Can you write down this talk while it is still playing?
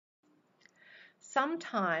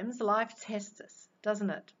Sometimes life tests us, doesn't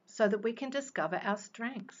it? So that we can discover our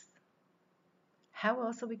strengths. How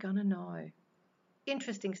else are we going to know?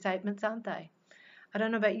 Interesting statements, aren't they? I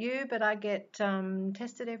don't know about you, but I get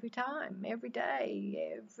tested every time, every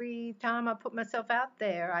day, every time I put myself out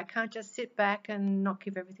there. I can't just sit back and not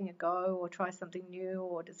give everything a go or try something new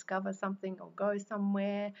or discover something or go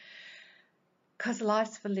somewhere, because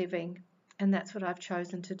life's for living, and that's what I've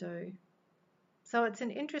chosen to do. So it's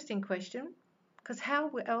an interesting question, because how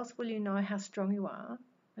else will you know how strong you are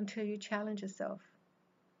until you challenge yourself?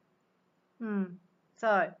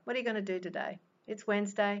 So what are you going to do today? It's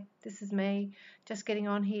Wednesday. This is me just getting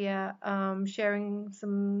on here, sharing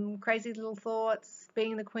some crazy little thoughts,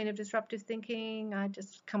 being the queen of disruptive thinking. I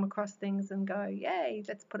just come across things and go, yay,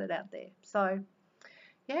 let's put it out there. So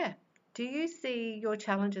yeah, do you see your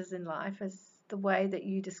challenges in life as the way that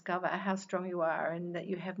you discover how strong you are and that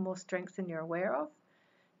you have more strengths than you're aware of?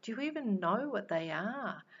 Do you even know what they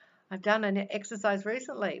are? I've done an exercise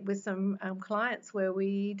recently with some clients where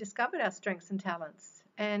we discovered our strengths and talents,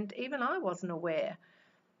 and even I wasn't aware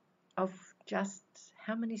of just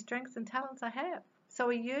how many strengths and talents I have. So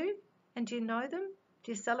are you? And do you know them?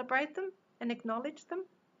 Do you celebrate them and acknowledge them?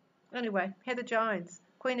 Anyway, Heather Jones,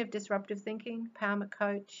 Queen of Disruptive Thinking, Empowerment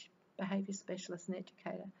Coach, Behaviour Specialist and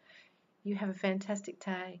Educator. You have a fantastic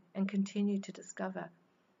day and continue to discover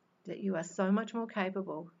that you are so much more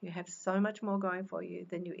capable, you have so much more going for you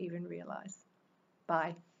than you even realize.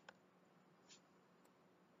 Bye.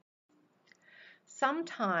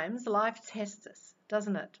 Sometimes life tests us,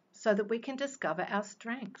 doesn't it? So that we can discover our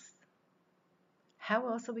strengths. How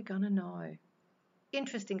else are we going to know?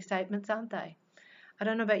 Interesting statements, aren't they? I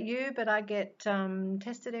don't know about you, but I get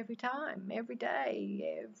tested every time, every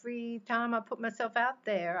day, every time I put myself out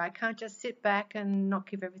there. I can't just sit back and not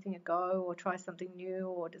give everything a go or try something new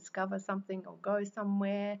or discover something or go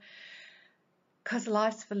somewhere, because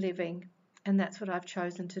life's for living, and that's what I've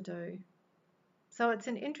chosen to do. So it's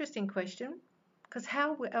an interesting question, because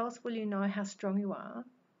how else will you know how strong you are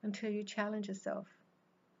until you challenge yourself?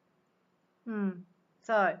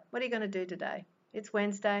 So what are you going to do today? It's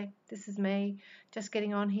Wednesday. This is me just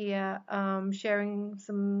getting on here, sharing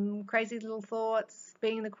some crazy little thoughts,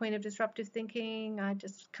 being the queen of disruptive thinking. I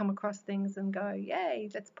just come across things and go, yay,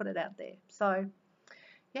 let's put it out there. So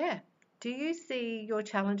yeah, do you see your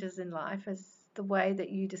challenges in life as the way that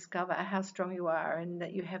you discover how strong you are and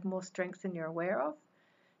that you have more strengths than you're aware of?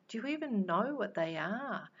 Do you even know what they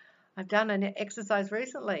are? I've done an exercise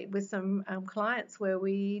recently with some clients where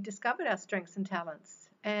we discovered our strengths and talents,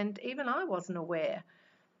 and even I wasn't aware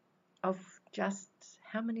of just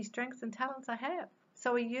how many strengths and talents I have.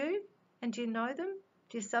 So are you? And do you know them?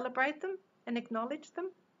 Do you celebrate them and acknowledge them?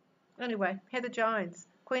 Anyway, Heather Jones,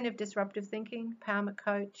 Queen of Disruptive Thinking, Empowerment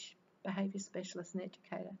Coach, Behaviour Specialist and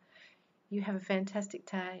Educator. You have a fantastic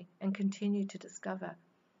day and continue to discover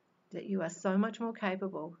that you are so much more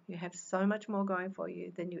capable, you have so much more going for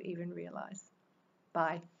you than you even realize.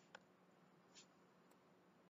 Bye.